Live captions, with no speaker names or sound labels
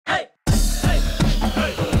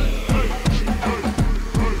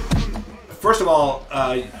first of all,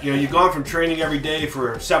 you've gone from training every day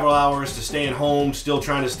for several hours to staying home, still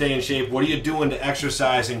trying to stay in shape. What are you doing to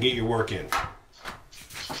exercise and get your work in?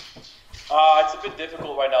 It's a bit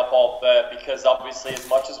difficult right now, Paul, because obviously as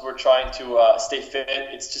much as we're trying to stay fit,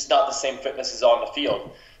 it's just not the same fitness as on the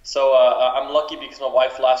field. So I'm lucky because my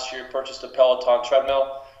wife last year purchased a Peloton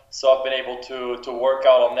treadmill, so I've been able to work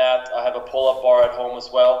out on that. I have a pull-up bar at home as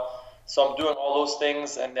well. So I'm doing all those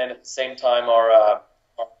things, and then at the same time our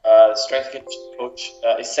strength conditioning coach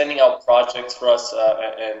is sending out projects for us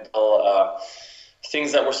and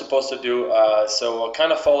things that we're supposed to do. So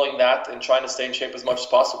kind of following that and trying to stay in shape as much as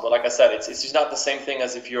possible. But like I said, it's just not the same thing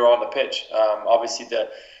as if you're on the pitch. Obviously,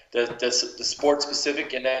 the sport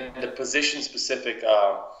specific and then the position specific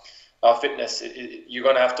fitness, you're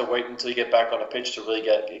going to have to wait until you get back on the pitch to really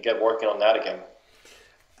get working on that again.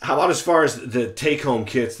 How about as far as the take-home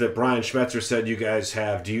kits that Brian Schmetzer said you guys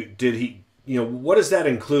have? What does that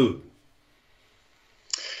include?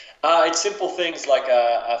 It's simple things like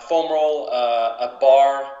a foam roll, a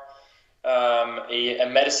bar, a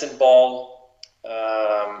medicine ball,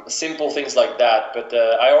 simple things like that. But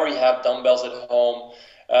I already have dumbbells at home.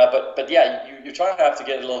 But yeah, you try to have to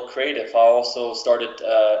get a little creative. I also started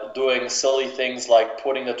doing silly things like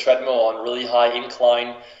putting the treadmill on really high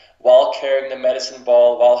incline while carrying the medicine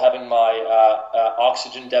ball, while having my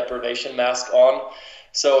oxygen deprivation mask on.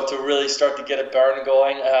 So to really start to get a burn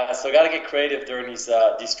going, so I got to get creative during these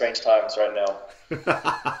strange times right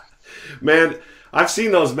now. Man, I've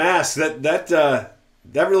seen those masks. That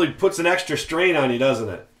really puts an extra strain on you, doesn't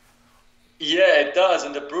it? Yeah, it does.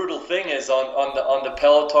 And the brutal thing is on the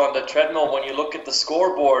Peloton, the treadmill, when you look at the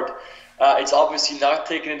scoreboard, it's obviously not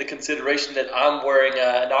taken into consideration that I'm wearing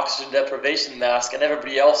an oxygen deprivation mask and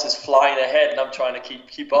everybody else is flying ahead, and I'm trying to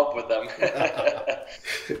keep up with them.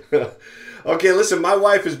 Okay, listen, my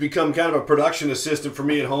wife has become kind of a production assistant for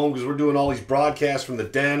me at home because we're doing all these broadcasts from the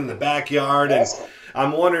den and the backyard. Awesome. And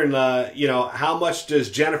I'm wondering, how much does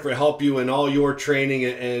Jennifer help you in all your training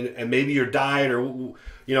and maybe your diet, or,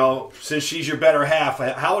 since she's your better half,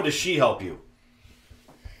 how does she help you?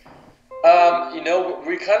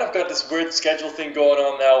 We kind of got this weird schedule thing going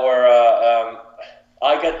on now where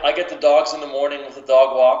I get the dogs in the morning with the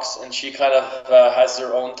dog walks, and she kind of has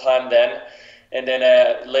her own time then. And then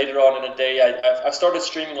later on in the day, I've started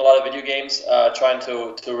streaming a lot of video games, trying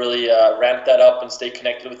to really ramp that up and stay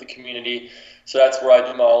connected with the community. So that's where I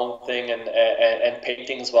do my own thing and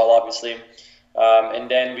painting as well, obviously. And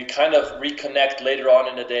then we kind of reconnect later on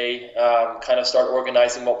in the day, kind of start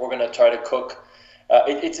organizing what we're going to try to cook.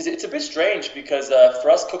 It's a bit strange because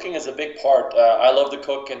for us, cooking is a big part. I love to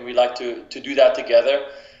cook, and we like to do that together.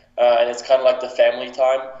 And it's kind of like the family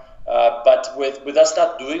time. But with us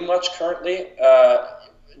not doing much currently,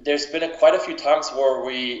 there's been quite a few times where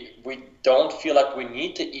we don't feel like we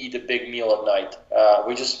need to eat a big meal at night.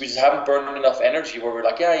 We just haven't burned enough energy where we're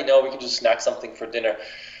like, we can just snack something for dinner.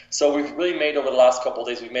 So we've really made, over the last couple of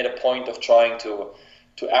days, we've made a point of trying to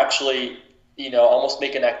actually, almost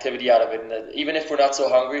make an activity out of it. And even if we're not so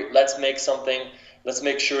hungry, let's make something. Let's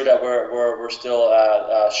make sure that we're still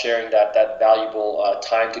sharing that valuable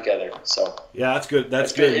time together. So yeah, that's good.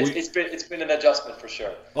 That's good. It's been an adjustment for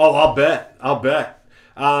sure. Oh, I'll bet.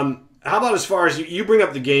 How about as far as you bring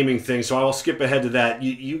up the gaming thing? So I will skip ahead to that.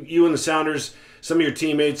 You and the Sounders, some of your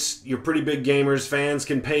teammates, you're pretty big gamers. Fans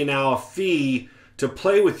can pay now a fee to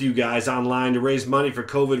play with you guys online to raise money for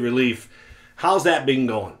COVID relief. How's that been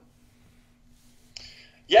going?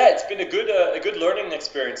 Yeah, it's been a good learning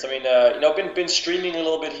experience. I mean, been streaming a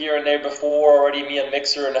little bit here and there before already, me and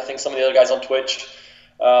Mixer, and I think some of the other guys on Twitch,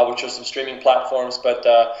 which are some streaming platforms. But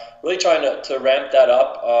really trying to ramp that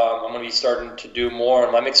up. I'm going to be starting to do more.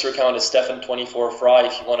 And my Mixer account is Stefan Frei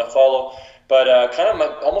if you want to follow. But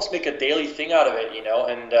almost make a daily thing out of it,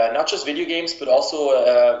 and not just video games, but also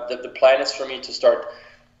the plan is for me to start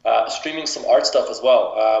streaming some art stuff as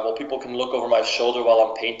well. Well, people can look over my shoulder while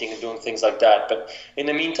I'm painting and doing things like that. But in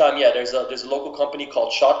the meantime, there's a local company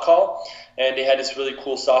called Shot Call, and they had this really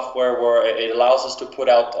cool software where it allows us to put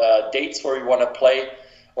out dates where we want to play,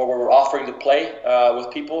 or where we're offering to play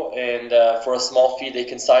with people, and for a small fee they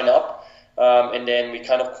can sign up. And then we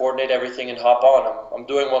kind of coordinate everything and hop on. I'm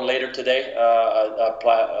doing one later today,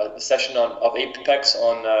 a session of Apex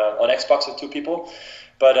on Xbox with 2 people.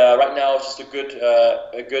 But right now it's just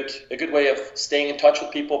a good way of staying in touch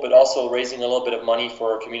with people, but also raising a little bit of money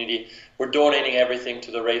for our community. We're donating everything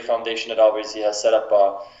to the Ray Foundation that obviously has set up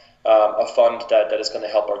a fund that is going to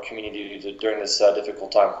help our community during this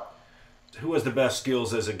difficult time. Who has the best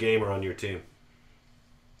skills as a gamer on your team?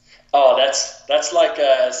 Oh, that's like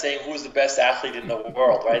saying who's the best athlete in the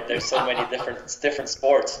world, right? There's so many different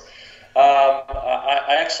sports.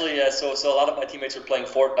 I actually, so a lot of my teammates are playing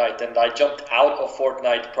Fortnite, and I jumped out of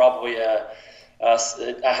Fortnite probably a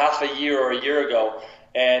half a year or a year ago.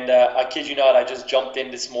 And I kid you not, I just jumped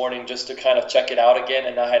in this morning just to kind of check it out again,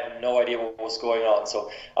 and I had no idea what was going on.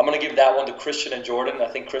 So I'm going to give that one to Christian and Jordan. I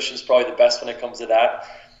think Christian's probably the best when it comes to that.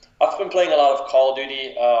 I've been playing a lot of Call of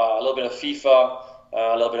Duty, a little bit of FIFA,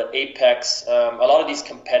 a little bit of Apex, a lot of these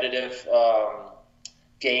competitive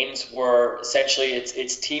games where essentially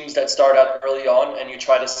it's teams that start out early on and you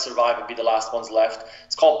try to survive and be the last ones left.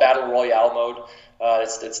 It's called Battle Royale mode.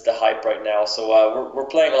 It's the hype right now. So we're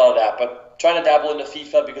playing a lot of that, but trying to dabble into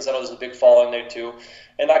FIFA because I know there's a big following there too.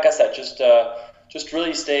 And like I said, just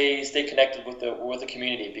really stay connected with the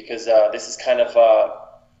community, because this is kind of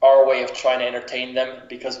our way of trying to entertain them,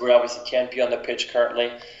 because we obviously can't be on the pitch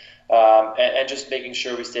currently, and just making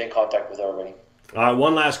sure we stay in contact with everybody.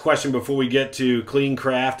 One last question before we get to Cleen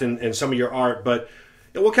Craft and some of your art, but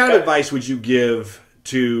what kind of advice would you give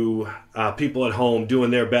to people at home doing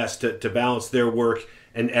their best to balance their work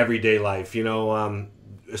and everyday life,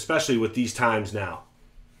 especially with these times now?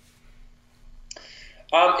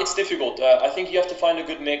 It's difficult. I think you have to find a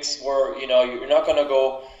good mix where, you're not going to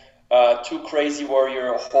go too crazy where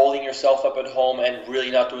you're holding yourself up at home and really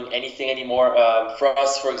not doing anything anymore. For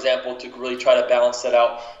us, for example, to really try to balance that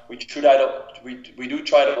out, we do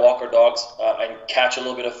try to walk our dogs and catch a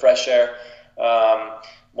little bit of fresh air.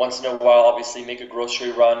 Once in a while, obviously, make a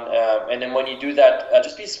grocery run. And then when you do that,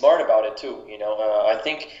 just be smart about it too. I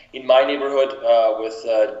think in my neighborhood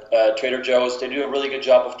with Trader Joe's, they do a really good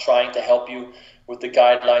job of trying to help you with the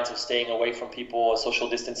guidelines of staying away from people, social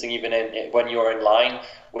distancing, even when you're in line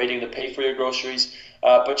waiting to pay for your groceries.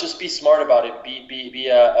 But just be smart about it. Be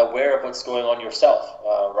aware of what's going on yourself,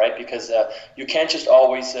 right? Because you can't just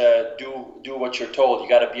always do what you're told. You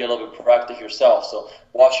got to be a little bit proactive yourself. So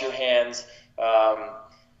wash your hands.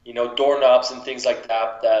 Doorknobs and things like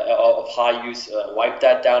that of high use. Wipe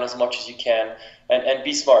that down as much as you can, and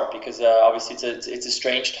be smart, because obviously it's a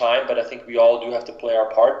strange time. But I think we all do have to play our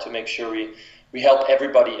part to make sure we help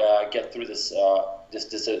everybody get through this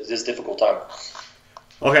difficult time.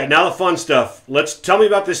 Okay, now the fun stuff. Tell me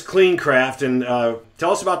about this Cleen Craft, and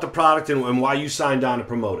tell us about the product and why you signed on to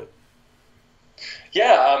promote it.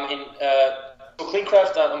 Yeah, so Cleen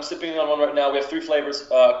Craft, I'm sipping on one right now. We have 3 flavors: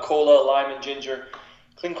 cola, lime, and ginger.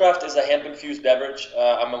 Cleen Craft is a hemp-infused beverage.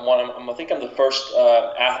 I think I'm the first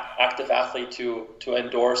active athlete to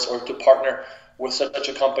endorse or to partner with such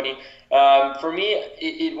a company. For me,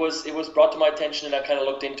 it was brought to my attention, and I kind of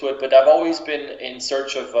looked into it. But I've always been in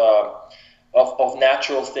search of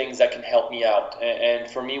natural things that can help me out. And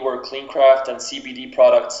for me, where Cleen Craft and CBD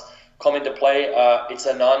products come into play, it's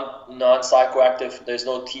a non-psychoactive. There's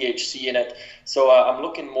no THC in it. So I'm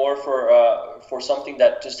looking more for something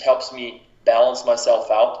that just helps me balance myself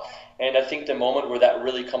out. And I think the moment where that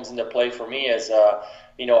really comes into play for me is,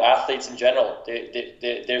 athletes in general.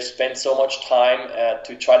 They spend so much time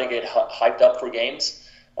to try to get hyped up for games,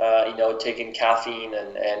 taking caffeine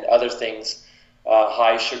and other things,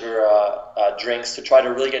 high sugar drinks, to try to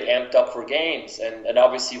really get amped up for games. And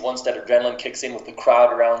obviously once that adrenaline kicks in with the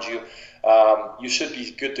crowd around you, you should be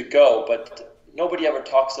good to go. But nobody ever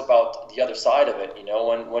talks about the other side of it.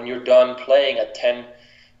 When you're done playing at 10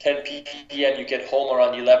 p.m., you get home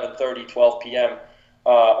around 11:30, 12 p.m.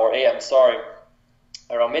 Or a.m., sorry,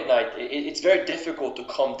 around midnight. It's very difficult to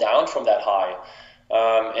come down from that high.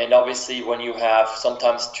 And obviously when you have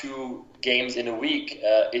sometimes 2 games in a week,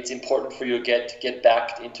 it's important for you to get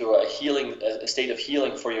back into a state of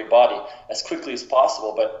healing for your body as quickly as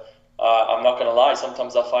possible. But I'm not going to lie,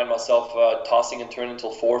 sometimes I find myself tossing and turning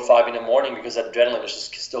until 4 or 5 in the morning because that adrenaline is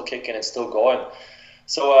just still kicking and still going.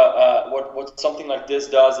 So what something like this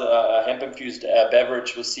does, a hemp-infused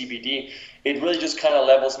beverage with CBD, it really just kind of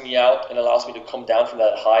levels me out and allows me to come down from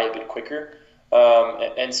that high a bit quicker.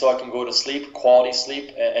 And so I can go to sleep, quality sleep,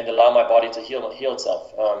 and allow my body to heal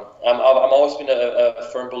itself. I've always been a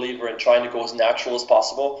firm believer in trying to go as natural as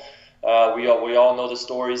possible. We all know the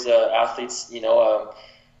stories, athletes,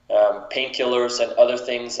 painkillers and other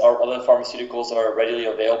things, or other pharmaceuticals are readily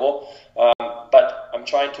available. But I'm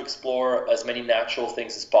trying to explore as many natural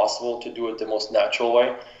things as possible to do it the most natural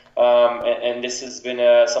way. And this has been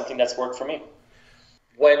something that's worked for me.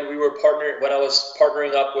 When I was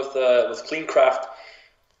partnering up with Cleen Craft,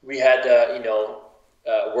 we had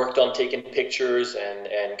worked on taking pictures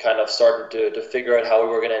and kind of started to figure out how we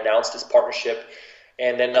were going to announce this partnership.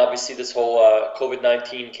 And then obviously this whole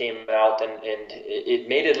COVID-19 came out, and it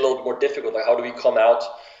made it a little bit more difficult. Like, how do we come out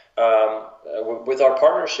with our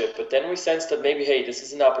partnership? But then we sensed that maybe, hey, this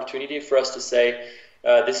is an opportunity for us to say,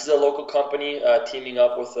 this is a local company teaming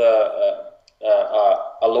up with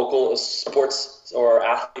a local sports or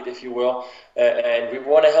athlete, if you will, and we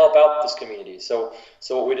want to help out this community. So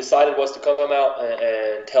what we decided was to come out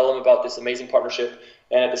and tell them about this amazing partnership,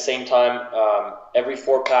 and at the same time, every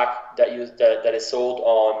 4-pack that is sold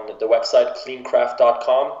on the website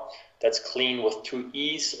cleancraft.com, that's clean with 2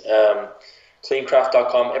 E's,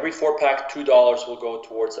 cleancraft.com, every 4-pack, $2 will go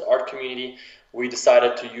towards the art community. We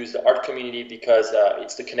decided to use the art community because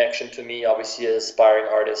it's the connection to me, obviously an aspiring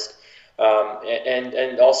artist,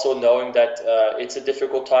 and also knowing that it's a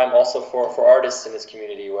difficult time also for artists in this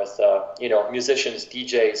community with musicians,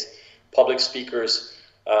 DJs, public speakers.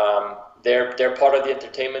 They're part of the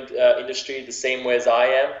entertainment industry the same way as I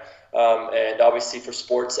am. And obviously for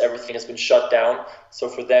sports, everything has been shut down. So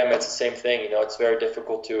for them, it's the same thing. It's very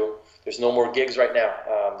difficult there's no more gigs right now.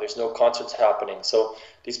 There's no concerts happening. So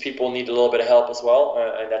these people need a little bit of help as well.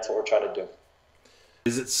 And that's what we're trying to do.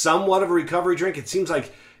 Is it somewhat of a recovery drink? It seems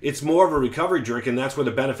like it's more of a recovery drink, and that's where the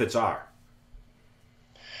benefits are.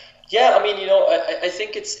 Yeah, I mean, I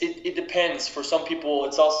think it depends. For some people,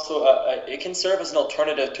 it's also it can serve as an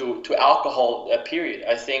alternative to alcohol. Period.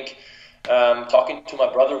 I think talking to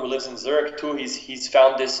my brother who lives in Zurich too, he's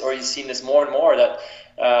found this, or he's seen this more and more, that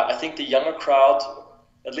I think the younger crowd,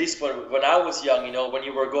 at least when I was young, when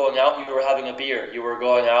you were going out, you were having a beer. You were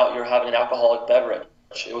going out, you're having an alcoholic beverage.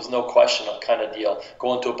 It was no question of kind of deal,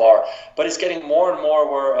 going to a bar. But it's getting more and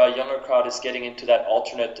more where a younger crowd is getting into that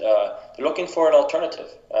alternate. They're looking for an alternative,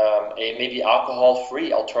 a maybe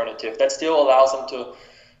alcohol-free alternative that still allows them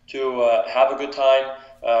to have a good time,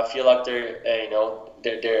 feel like they're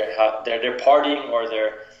they're partying, or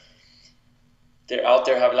they're out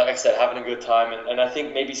there having, like I said, having a good time. And I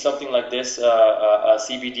think maybe something like this, a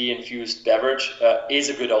CBD-infused beverage, is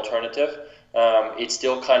a good alternative. It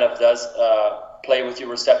still kind of does play with your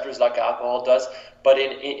receptors like alcohol does, but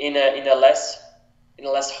in a less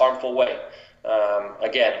harmful way.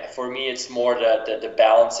 Again, for me, it's more the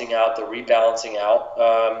balancing out, the rebalancing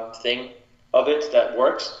out thing of it that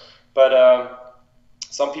works. But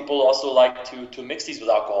some people also like to mix these with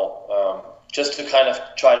alcohol, just to kind of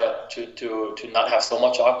try to not have so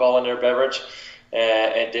much alcohol in their beverage.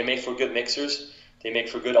 And they make for good mixers. They make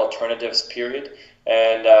for good alternatives, period.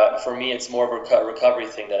 And for me, it's more of a recovery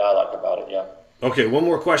thing that I like about it, yeah. Okay, one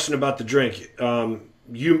more question about the drink.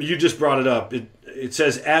 You just brought it up. It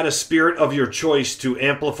says add a spirit of your choice to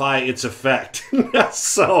amplify its effect.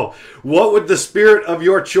 So, what would the spirit of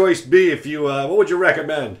your choice be? If you, what would you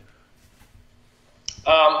recommend?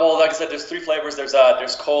 Well, like I said, there's 3 flavors.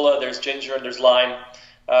 There's cola, there's ginger, and there's lime.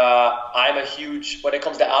 I'm a huge, when it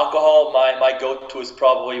comes to alcohol, my go-to is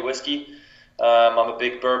probably whiskey. I'm a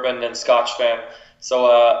big bourbon and Scotch fan.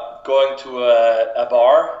 So going to a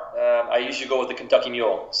bar, I usually go with the Kentucky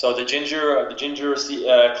Mule. So the ginger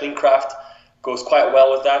Cleen Craft goes quite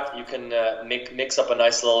well with that. You can mix up a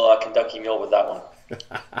nice little Kentucky Mule with that one.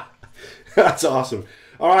 That's awesome.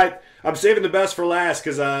 All right, I'm saving the best for last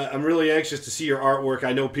because I'm really anxious to see your artwork.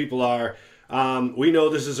 I know people are. We know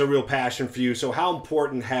this is a real passion for you. So how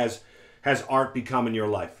important has art become in your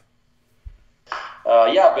life?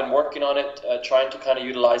 Yeah, I've been working on it, trying to kind of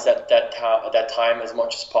utilize that time as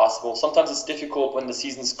much as possible. Sometimes it's difficult when the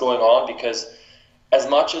season's going on, because as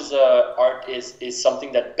much as art is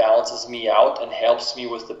something that balances me out and helps me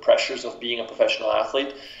with the pressures of being a professional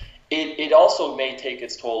athlete, it also may take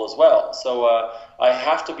its toll as well. So I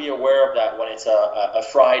have to be aware of that when it's a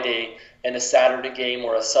Friday and a Saturday game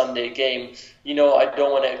or a Sunday game. I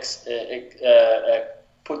don't want to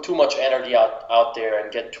put too much energy out there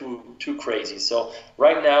and get too crazy. So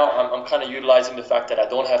right now I'm kind of utilizing the fact that I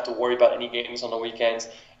don't have to worry about any games on the weekends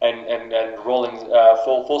and rolling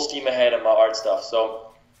full steam ahead on my art stuff.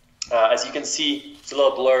 So as you can see, it's a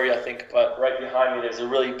little blurry, I think, but right behind me there's a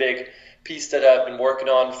really big piece that I've been working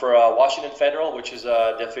on for Washington Federal, which is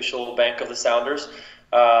the official bank of the Sounders.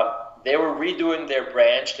 They were redoing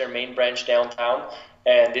their main branch downtown,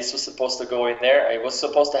 and this was supposed to go in there. It was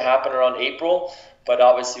supposed to happen around April, but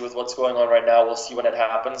obviously with what's going on right now, we'll see when it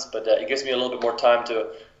happens. But it gives me a little bit more time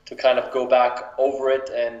to kind of go back over it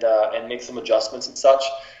and make some adjustments and such.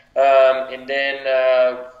 And then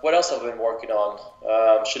what else have I been working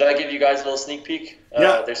on? Should I give you guys a little sneak peek?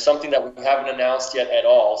 Yeah. There's something that we haven't announced yet at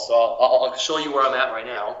all, so I'll show you where I'm at right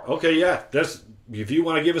now. Okay, yeah. If you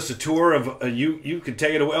want to give us a tour of you could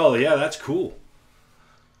take it away. Oh, yeah, that's cool.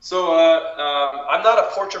 So I'm not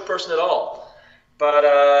a portrait person at all. But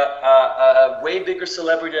a way bigger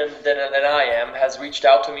celebrity than I am has reached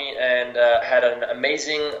out to me and had an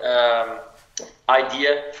amazing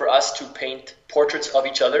idea for us to paint portraits of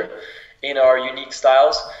each other in our unique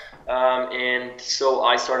styles. And so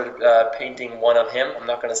I started painting one of him. I'm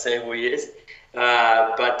not going to say who he is.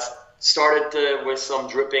 But Started with some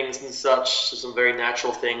drippings and such, so some very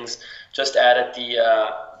natural things. Just added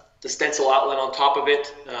the stencil outline on top of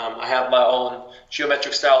it. I have my own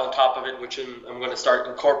geometric style on top of it, which I'm going to start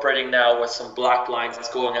incorporating now with some black lines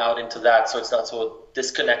that's going out into that, so it's not so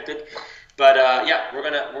disconnected. But yeah, we're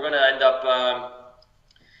gonna end up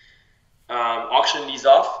auctioning these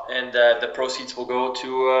off, and the proceeds will go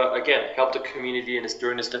to again help the community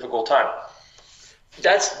during this difficult time.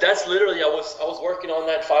 That's literally I was working on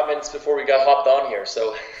that 5 minutes before we got hopped on here,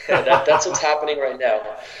 so that's what's happening right now.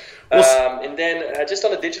 And then just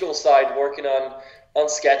on the digital side, working on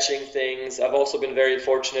sketching things. I've also been very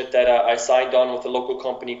fortunate that I signed on with a local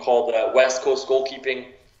company called West Coast Goalkeeping.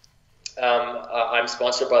 I'm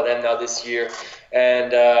sponsored by them now this year,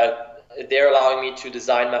 and they're allowing me to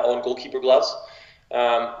design my own goalkeeper gloves,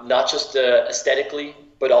 not just aesthetically,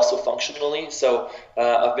 but also functionally. So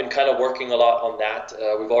I've been kind of working a lot on that.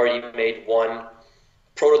 We've already made one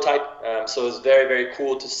prototype, so it's very, very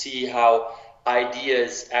cool to see how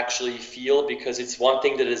ideas actually feel, because it's one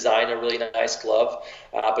thing to design a really nice glove,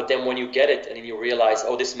 but then when you get it and then you realize,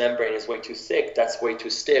 oh, this membrane is way too thick, that's way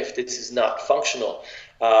too stiff, this is not functional.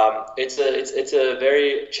 It's a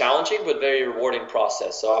very challenging but very rewarding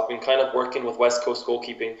process. So I've been kind of working with West Coast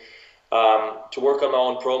Goalkeeping to work on my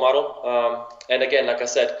own pro model, and again, like I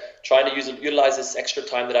said, trying to utilize this extra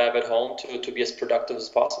time that I have at home to be as productive as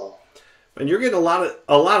possible. And you're getting a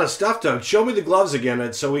lot of stuff done. Show me the gloves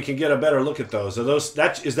again, so we can get a better look at those. Is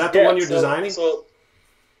that the one you're designing? So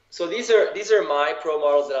these are my pro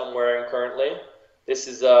models that I'm wearing currently. This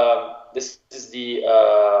is the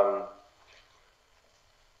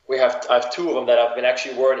I have two of them that I've been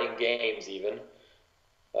actually wearing in games even.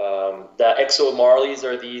 The Exo Marleys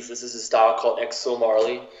are these. This is a style called Exo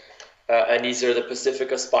Marley, and these are the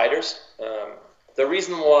Pacifica Spiders. The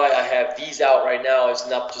reason why I have these out right now is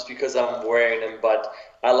not just because I'm wearing them, but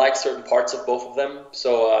I like certain parts of both of them.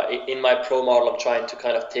 So in my pro model, I'm trying to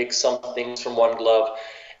kind of take some things from one glove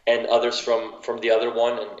and others from the other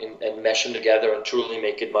one, and mesh them together and truly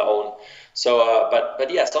make it my own. So, but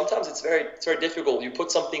yeah, sometimes it's very difficult. You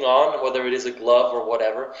put something on, whether it is a glove or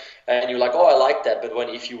whatever, and you're like, oh, I like that. But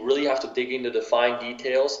if you really have to dig into the fine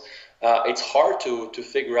details, it's hard to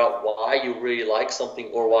figure out why you really like something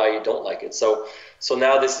or why you don't like it. So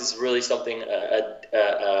now this is really something,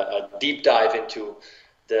 a deep dive into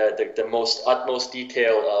the utmost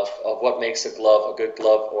detail of what makes a glove a good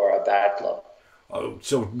glove or a bad glove. Oh,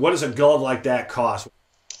 so what does a glove like that cost?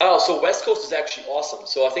 Oh, so West Coast is actually awesome.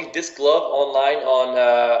 So I think this glove online on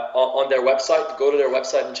their website, go to their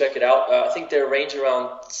website and check it out. I think they range around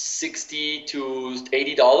 $60 to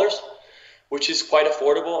 $80. Which is quite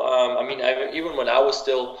affordable. I mean, even when I was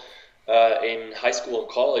still in high school and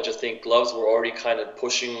college, I think gloves were already kind of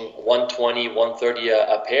pushing $120,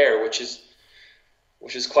 $130 a pair, which is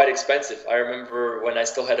quite expensive. I remember when I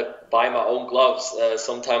still had to buy my own gloves,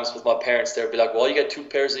 sometimes with my parents, they'd be like, well, you get 2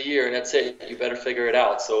 pairs a year and that's it. You better figure it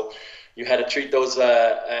out. So you had to treat those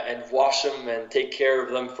and wash them and take care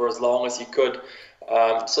of them for as long as you could.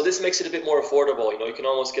 So this makes it a bit more affordable. You can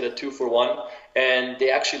almost get a 2-for-1, and they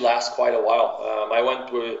actually last quite a while. I went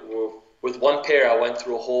with one pair. I went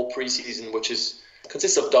through a whole preseason, which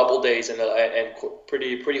consists of double days and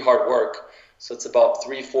pretty hard work. So it's about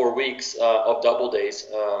 3-4 weeks of double days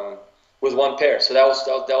with one pair. So that was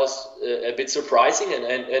a bit surprising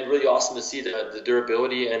and really awesome to see the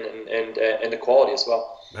durability and the quality as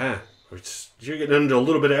well. Man, you're getting into a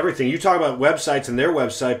little bit of everything. You talk about websites and their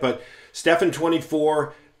website, but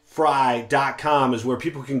Stefan24Frei.com is where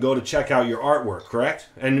people can go to check out your artwork, correct?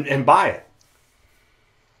 And buy it.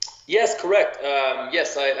 Yes, correct.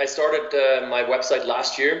 Yes, I started my website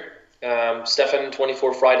last year,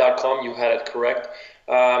 Stefan24Frei.com. You had it correct.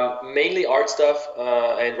 Mainly art stuff,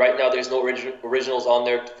 and right now there's no originals on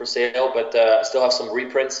there for sale, but I still have some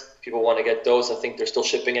reprints. If people want to get those, I think they're still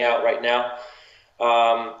shipping out right now.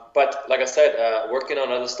 But like I said, working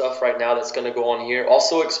on other stuff right now that's going to go on here.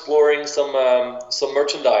 Also exploring some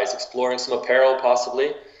merchandise, exploring some apparel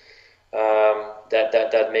possibly.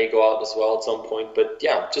 That may go out as well at some point. But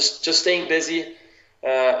yeah, just staying busy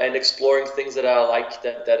and exploring things that I like,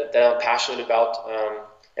 that I'm passionate about.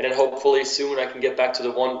 And then hopefully soon I can get back to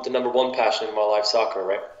the number one passion in my life, soccer,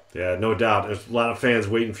 right? Yeah, no doubt. There's a lot of fans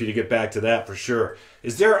waiting for you to get back to that for sure.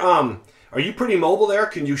 Is there are you pretty mobile there?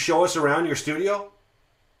 Can you show us around your studio?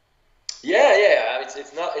 Yeah.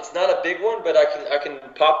 It's not a big one, but I can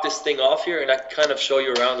pop this thing off here and I can kind of show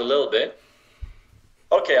you around a little bit.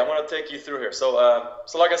 Okay, I'm gonna take you through here. So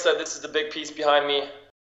like I said, this is the big piece behind me.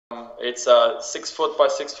 It's 6 foot by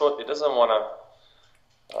 6 foot. It doesn't want to.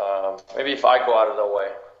 Maybe if I go out of the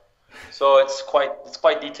way. So it's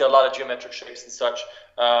quite detailed, a lot of geometric shapes and such.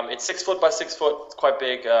 It's 6 foot by 6 foot. It's quite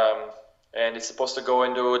big, and it's supposed to go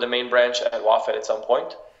into the main branch at WAFET at some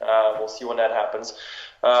point. We'll see when that happens.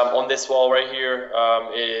 On this wall right here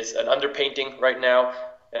is an underpainting right now,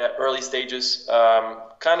 early stages,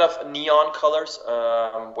 kind of neon colors,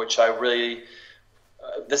 which I really.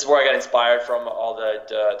 This is where I got inspired from. All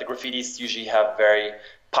the graffitis usually have very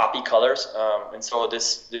poppy colors, and so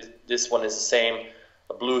this one is the same.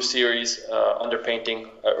 A blue series, underpainting,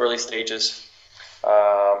 early stages.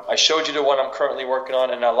 I showed you the one I'm currently working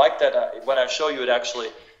on, and I like that when I show you, it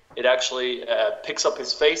actually picks up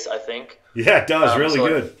his face, I think. Yeah, it does. Really so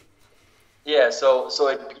good. So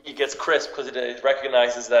it gets crisp because it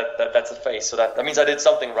recognizes that's a face. So that means I did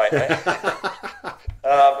something right?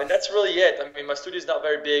 And that's really it. I mean, my studio's not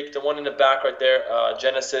very big. The one in the back right there,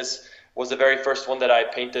 Genesis, was the very first one that I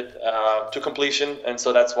painted to completion, and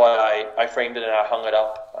so that's why I framed it and I hung it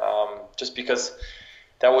up, just because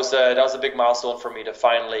that was a big milestone for me to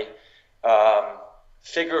finally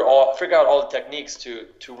figure out all the techniques to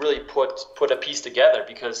really put a piece together.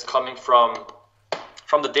 Because coming from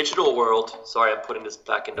the digital world, sorry, I'm putting this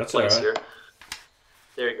back into place here.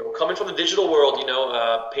 There you go. Coming from the digital world,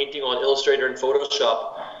 painting on Illustrator and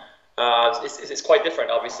Photoshop. It's quite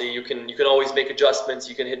different. Obviously, you can always make adjustments.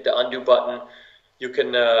 You can hit the undo button. You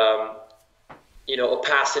can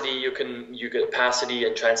opacity. You can opacity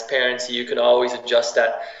and transparency. You can always adjust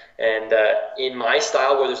that. And in my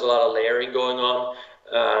style, where there's a lot of layering going on,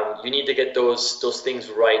 you need to get those things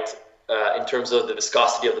right in terms of the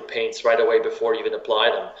viscosity of the paints right away before you even apply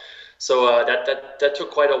them. So that took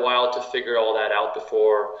quite a while to figure all that out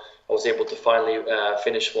before I was able to finally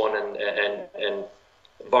finish one and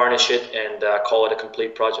varnish it and call it a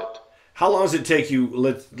complete project. How long does it take you?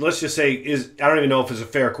 Let's just say I don't even know if it's a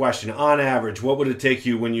fair question. On average, what would it take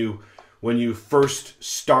you when you first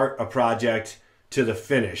start a project to the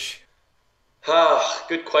finish?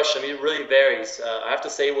 Good question. I mean, it really varies. I have to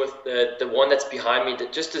say, with the one that's behind me,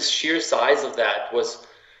 that just the sheer size of that was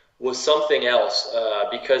something else.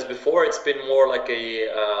 Because before it's been more like a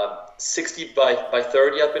 60 by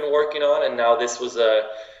 30 I've been working on, and now this was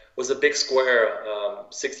a big square,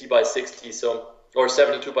 60 by 60, or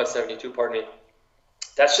 72 by 72, pardon me.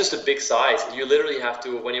 That's just a big size. You literally have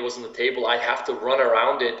to, when it was on the table, I have to run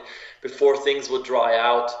around it before things would dry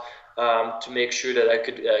out to make sure that I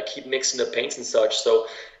could keep mixing the paints and such. So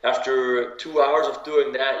after 2 hours of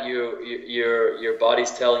doing that, your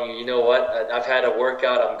body's telling you, you know what, I've had a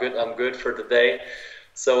workout, I'm good for the day.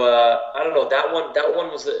 So I don't know, that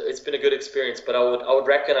one was it's been a good experience, but I would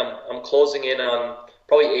reckon I'm closing in on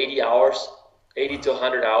probably 80 hours, 80 to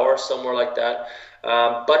 100 hours, somewhere like that.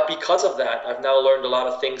 But because of that, I've now learned a lot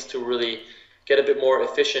of things to really get a bit more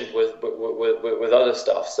efficient with other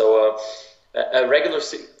stuff. So a regular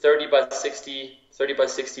 30 by 60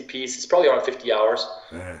 piece is probably around 50 hours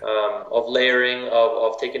of layering,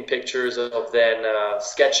 of taking pictures, of then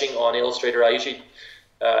sketching on Illustrator. I usually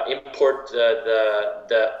import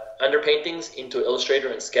the underpaintings into Illustrator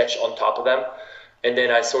and sketch on top of them. And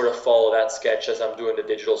then I sort of follow that sketch as I'm doing the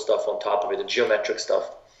digital stuff on top of it, the geometric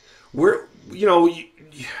stuff. Where do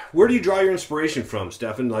you draw your inspiration from,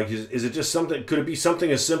 Stefan? Like, is it just something? Could it be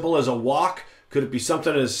something as simple as a walk? Could it be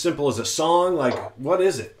something as simple as a song? Like, what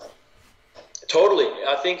is it? Totally.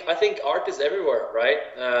 I think art is everywhere, right?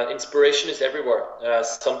 Inspiration is everywhere.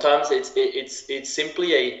 Sometimes it's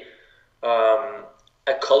simply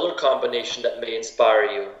a color combination that may inspire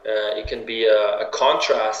you. It can be a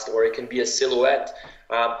contrast, or it can be a silhouette.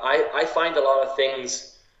 I find a lot of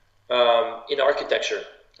things in architecture.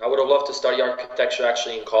 I would have loved to study architecture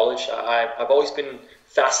actually in college. I've always been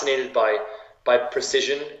fascinated by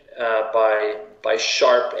precision, by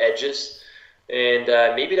sharp edges, and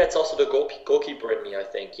maybe that's also the goalkeeper in me. I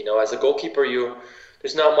think, as a goalkeeper,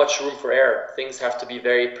 there's not much room for error. Things have to be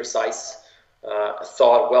very precise.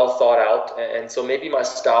 Well thought out, and so maybe my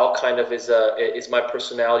style kind of is my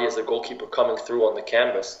personality as a goalkeeper coming through on the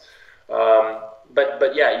canvas.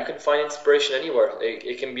 But yeah, you can find inspiration anywhere.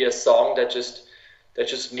 It can be a song that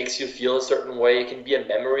just makes you feel a certain way. It can be a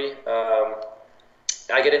memory.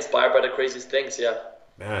 I get inspired by the craziest things. Yeah.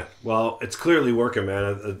 Man, well, it's clearly working,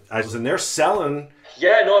 man. I was in there selling.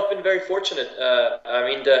 Yeah, no, I've been very fortunate.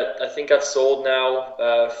 I think I've sold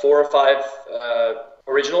now 4 or 5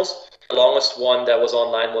 originals. The longest one that was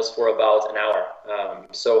online was for about an hour. I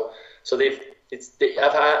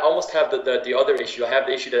almost have the other issue. I have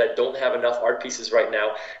the issue that I don't have enough art pieces right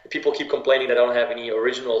now. People keep complaining that I don't have any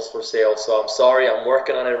originals for sale. So I'm sorry. I'm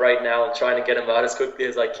working on it right now. I'm trying to get them out as quickly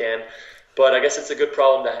as I can. But I guess it's a good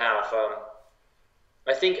problem to have.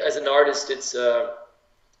 I think as an artist, it's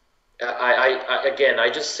Again, I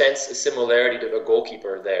just sense a similarity to a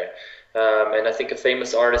goalkeeper there. And I think a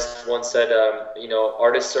famous artist once said,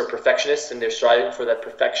 artists are perfectionists and they're striving for that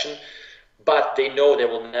perfection, but they know they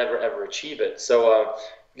will never ever achieve it. So,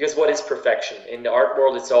 because what is perfection? In the art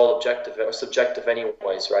world, it's all objective or subjective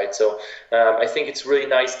anyways, right? So I think it's really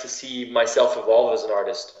nice to see myself evolve as an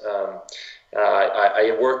artist.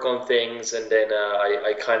 I work on things, and then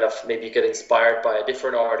I kind of maybe get inspired by a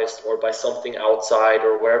different artist or by something outside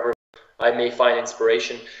or wherever I may find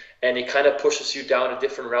inspiration, and it kind of pushes you down a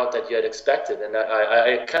different route that you had expected. And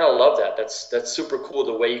I kind of love that. That's super cool,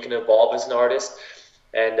 the way you can evolve as an artist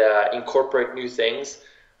and incorporate new things.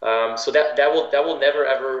 So that will never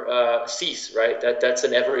ever cease, right? That's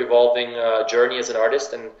an ever evolving journey as an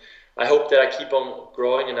artist, and I hope that I keep on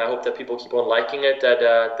growing, and I hope that people keep on liking it.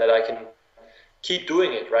 That I can keep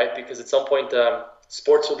doing it, right? Because at some point,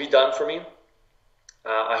 sports will be done for me.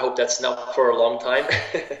 I hope that's not for a long time.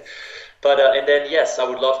 But and then yes, I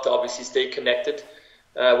would love to obviously stay connected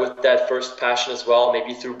with that first passion as well,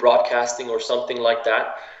 maybe through broadcasting or something like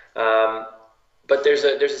that. But there's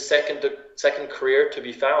a second career to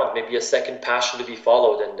be found, maybe a second passion to be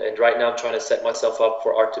followed, and right now I'm trying to set myself up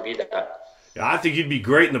for art to be that. Yeah, I think you'd be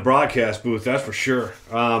great in the broadcast booth, that's for sure.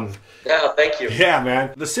 Yeah, thank you. Yeah,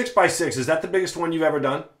 man. The 6x6, is that the biggest one you've ever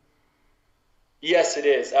done? Yes, it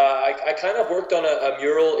is. I kind of worked on a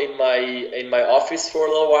mural in my office for a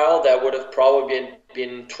little while that would have probably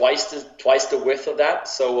been twice the width of that.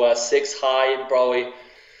 So 6 high and probably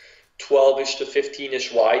 12-ish to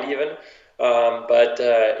 15-ish wide even. But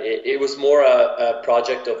it was more a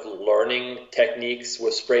project of learning techniques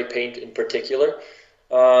with spray paint in particular.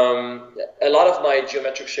 A lot of my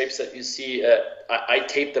geometric shapes that you see, I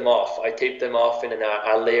tape them off. I tape them off and then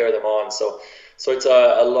I layer them on. So it's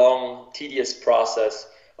a long, tedious process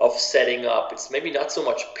of setting up. It's maybe not so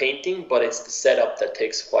much painting, but it's the setup that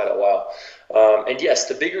takes quite a while. And yes,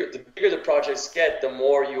 the bigger the projects get, the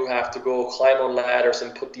more you have to go climb on ladders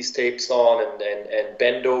and put these tapes on and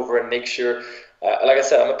bend over and make sure. Like I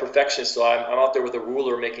said, I'm a perfectionist, so I'm out there with a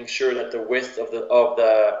ruler, making sure that the width of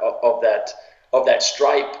that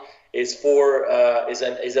stripe is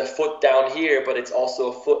a foot down here, but it's also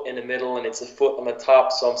a foot in the middle and it's a foot on the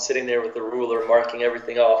top. So I'm sitting there with the ruler marking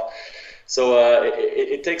everything off. So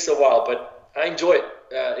it takes a while, but I enjoy it.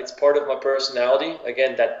 It's part of my personality.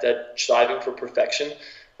 Again, that striving for perfection.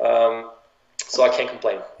 So I can't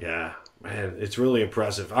complain. Yeah, man, it's really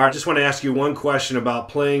impressive. All right, I just want to ask you one question about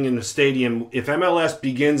playing in the stadium. If MLS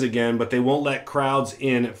begins again, but they won't let crowds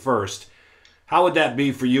in at first, how would that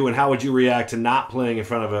be for you, and how would you react to not playing in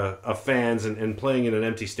front of fans and playing in an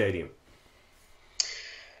empty stadium?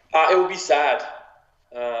 It would be sad.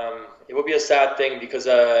 It would be a sad thing because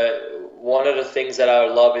one of the things that I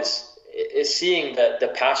love is seeing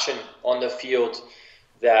the passion on the field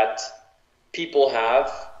that people have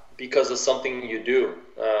because of something you do,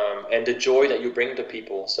 and the joy that you bring to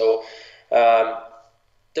people. So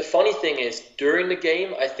the funny thing is, during the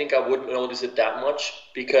game, I think I wouldn't notice it that much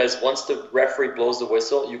because once the referee blows the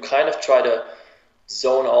whistle, you kind of try to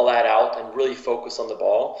zone all that out and really focus on the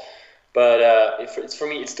ball. But it's for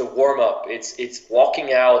me, it's the warm-up. It's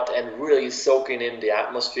walking out and really soaking in the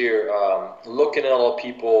atmosphere, looking at all the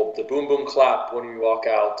people, the boom-boom clap when you walk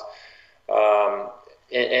out.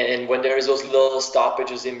 And when there's those little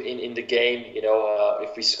stoppages in the game,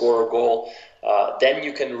 if we score a goal, then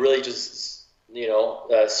you can really just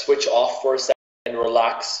switch off for a second and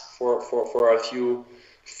relax for a few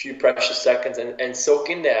precious seconds and soak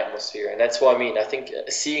in the atmosphere. And that's what I mean. I think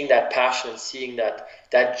seeing that passion and seeing that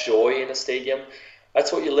joy in a stadium,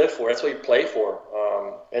 that's what you live for. That's what you play for.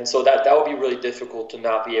 And so that would be really difficult to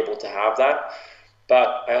not be able to have that.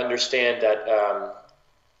 But I understand that,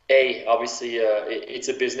 obviously it's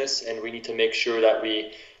a business, and we need to make sure that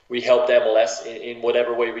we help the MLS in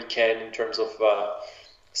whatever way we can in terms of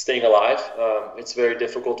staying alive. It's very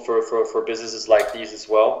difficult for businesses like these as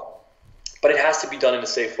well. But it has to be done in a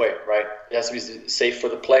safe way, right? It has to be safe for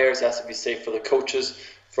the players, it has to be safe for the coaches,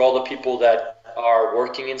 for all the people that are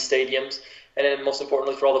working in stadiums, and then most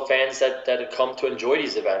importantly for all the fans that come to enjoy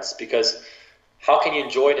these events. Because how can you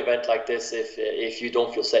enjoy an event like this if you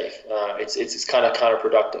don't feel safe? It's kind of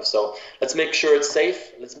counterproductive. So let's make sure it's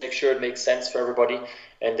safe. Let's make sure it makes sense for everybody,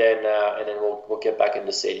 and then we'll get back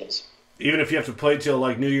into stadiums. Even if you have to play till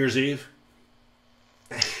like New Year's Eve?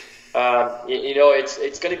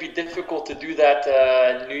 It's going to be difficult to do that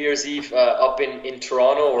New Year's Eve up in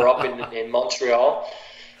Toronto or up in Montreal.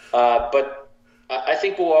 But I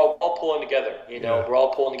think we're all pulling together. We're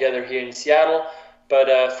all pulling together here in Seattle.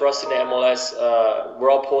 But for us in the MLS,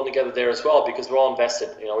 we're all pulling together there as well because we're all invested.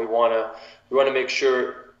 We want to make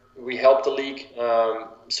sure we help the league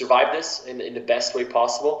survive this in the best way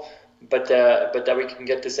possible, but that we can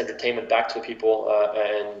get this entertainment back to the people,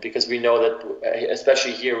 and because we know that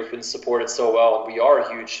especially here we've been supported so well, and we are a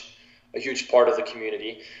huge part of the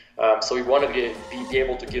community. So we want to be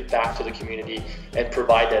able to give back to the community and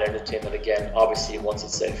provide that entertainment again, obviously once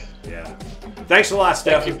it's safe. Yeah. Thanks a lot,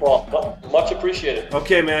 Stefan. Thank you, Paul. Well, much appreciated.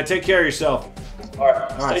 Okay, man. Take care of yourself. All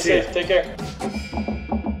right. Stay safe. Take care.